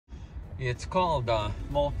It's called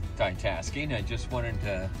multitasking. I just wanted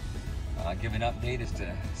to give an update as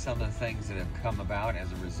to some of the things that have come about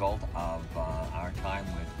as a result of our time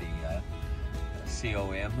with the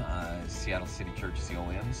COM, Seattle City Church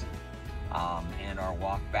COMs, and our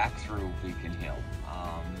walk back through Beacon Hill.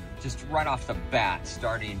 Just right off the bat,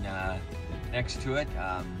 starting next to it,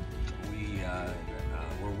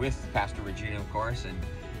 we're with Pastor Regina, of course, and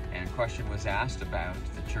a question was asked about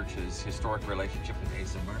the church's historic relationship with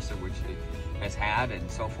Asa Mercer, which it has had,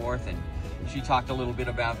 and so forth. And she talked a little bit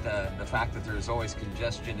about the fact that there's always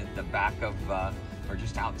congestion at the back of, or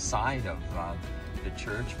just outside of the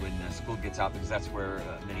church when school gets out, because that's where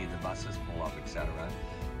many of the buses pull up, etc.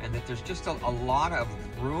 And that there's just a lot of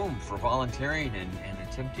room for volunteering and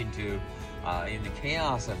attempting to, in the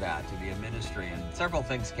chaos of that, to be a ministry. And several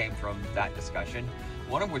things came from that discussion.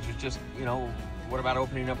 One of which was just, what about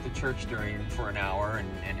opening up the church for an hour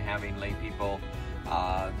and having lay people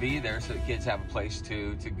be there so the kids have a place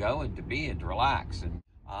to go and to be and to relax. And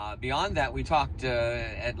beyond that, we talked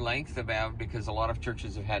at length about, because a lot of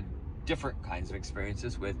churches have had different kinds of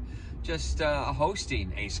experiences with just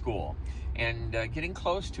hosting a school and getting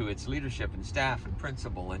close to its leadership and staff and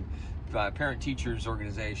principal and parent-teachers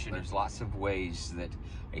organization. There's lots of ways that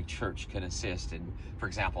a church can assist in, for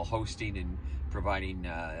example, hosting and providing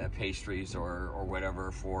pastries or whatever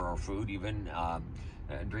for, or food even,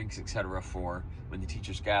 drinks, etc., for when the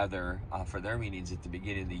teachers gather for their meetings at the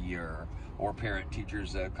beginning of the year, or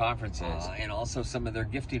parent-teachers conferences, and also some of their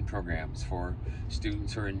gifting programs for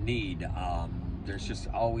students who are in need. There's just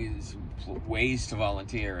always ways to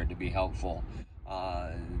volunteer and to be helpful.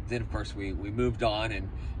 Then, of course, we moved on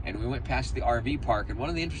and we went past the RV park. And one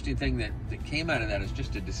of the interesting things that came out of that is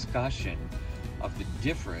just a discussion of the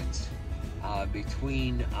difference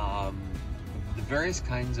between the various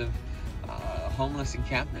kinds of homeless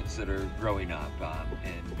encampments that are growing up.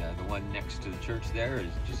 And the one next to the church there is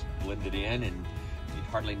just blended in, and you'd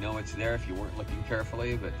hardly know it's there if you weren't looking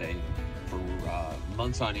carefully, but they, for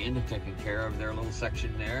months on end, have taken care of their little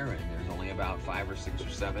section there, and there's only about 5 or 6 or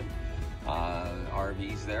 7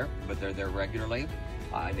 RVs there, but they're there regularly.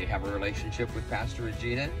 They have a relationship with Pastor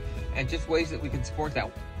Regina, and just ways that we can support that.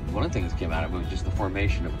 One of the things that came out of it was just the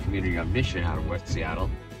formation of a community on mission out of West Seattle.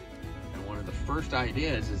 And one of the first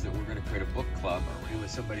ideas is that we're going to create a book club with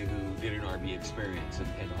somebody who did an RV experience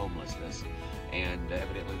and homelessness. And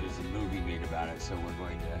evidently there's a movie made about it, so we're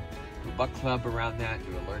going to do a book club around that,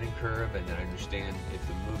 do a learning curve, and then understand if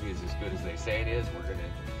the movie is as good as they say it is, we're going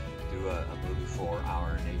to do a movie for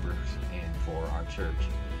our neighbors and for our church,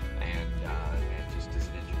 and just as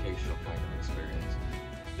an educational kind of experience.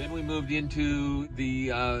 Then we moved into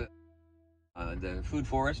the food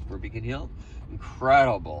forest for Beacon Hill.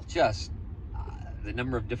 Incredible, just the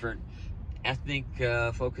number of different ethnic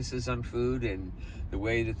focuses on food and the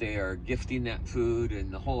way that they are gifting that food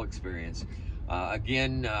and the whole experience.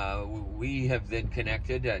 Again, we have then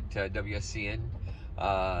connected at WSCN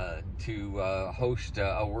to host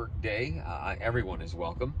a work day. Everyone is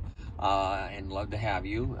welcome and love to have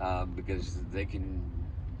you because they can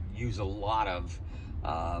use a lot of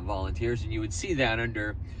volunteers, and you would see that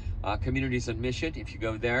under Communities on Mission. If you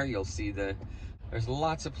go there, you'll see there's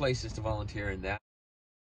lots of places to volunteer in that.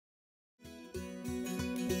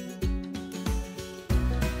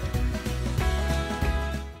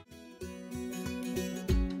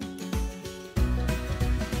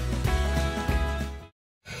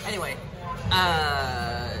 Anyway,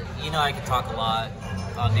 I could talk a lot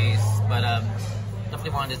on these, but definitely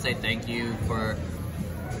wanted to say thank you for,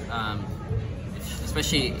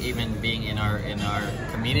 especially even being in our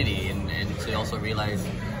community, and to also realize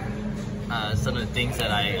some of the things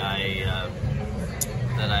that I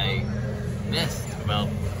missed about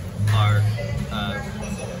our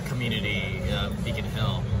community, Beacon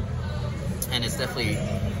Hill, and it's definitely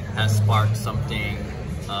has sparked something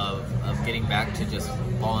of getting back to just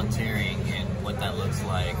volunteering and what that looks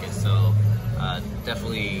like. And so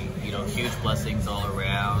definitely, huge blessings all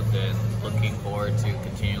around, and looking forward to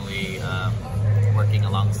continually working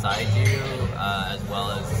alongside you, as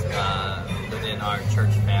well as within our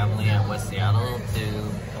church family at West Seattle,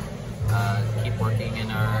 to keep working in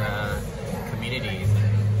our communities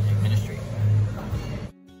and ministry.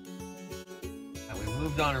 We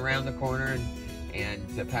moved on around the corner,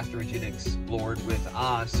 and Pastor Regina explored with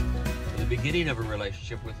us the beginning of a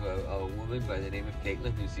relationship with a woman by the name of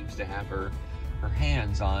Caitlin, who seems to have her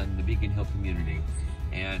hands on the Beacon Hill community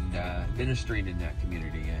and ministering in that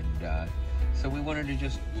community. And so we wanted to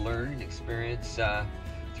just learn and experience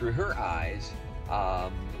through her eyes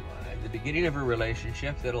the beginning of a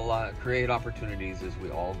relationship that'll create opportunities as we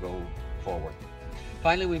all go forward.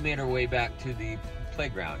 Finally, we made our way back to the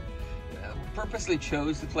playground, purposely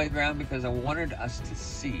chose the playground because I wanted us to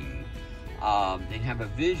see and have a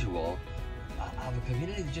visual of a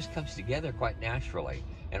community that just comes together quite naturally,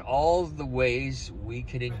 and all the ways we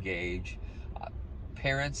can engage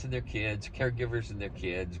parents and their kids, caregivers and their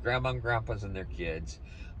kids, grandma and grandpas and their kids,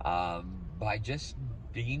 by just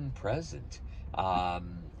being present.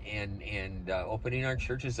 And opening our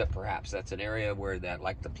churches up, perhaps that's an area where that,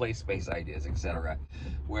 like the play space ideas, etc.,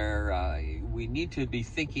 where we need to be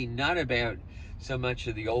thinking not about so much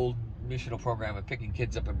of the old missional program of picking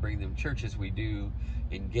kids up and bringing them to church as we do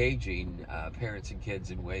engaging parents and kids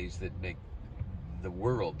in ways that make the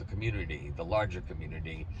world, the community, the larger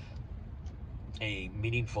community, a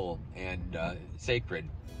meaningful and sacred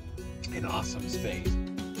and awesome space.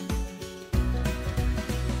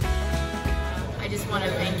 I just want to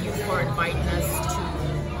thank you for inviting us to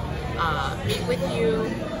meet with you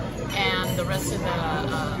and the rest of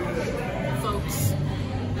the folks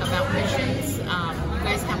about missions. You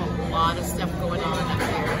guys have a lot of stuff going on up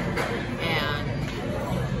here, and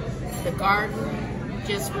the garden,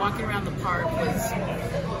 just walking around the park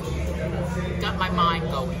got my mind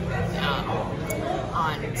going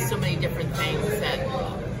on so many different things that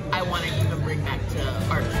I want to even bring back to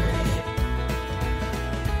our church.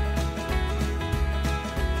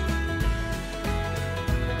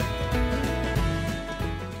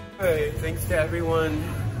 Hey, thanks to everyone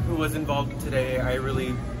who was involved today. I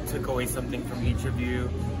really took away something from each of you.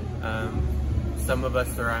 Some of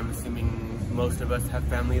us, or I'm assuming most of us, have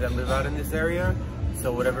family that live out in this area.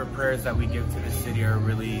 So whatever prayers that we give to the city are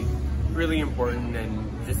really, really important,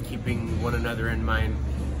 and just keeping one another in mind.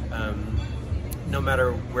 No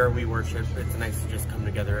matter where we worship, it's nice to just come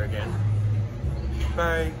together again.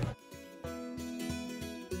 Bye.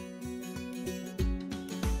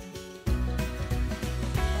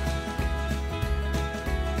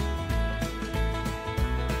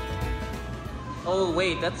 Oh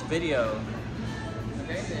wait, that's video.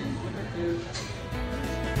 Okay, then flip it to...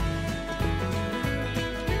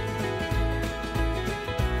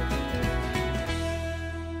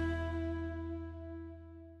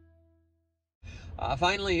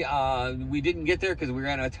 Finally, we didn't get there because we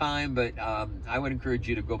ran out of time, but I would encourage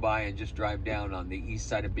you to go by and just drive down on the east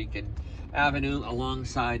side of Beacon Avenue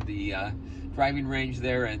alongside the driving range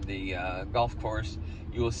there and the golf course.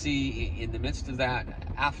 You will see in the midst of that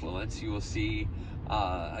affluence, you will see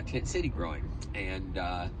a tent city growing. And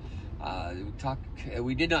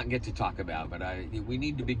we did not get to talk about, but we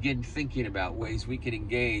need to begin thinking about ways we can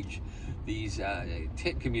engage these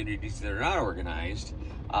tent communities that are not organized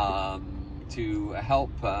to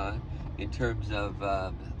help in terms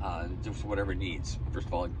of just whatever needs. First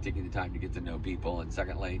of all, taking the time to get to know people, and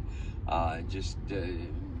secondly, just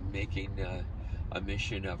making a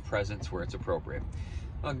mission of presence where it's appropriate.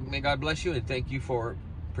 Well, may God bless you, and thank you for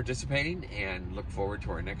participating, and look forward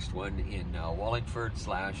to our next one in Wallingford /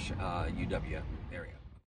 UW area.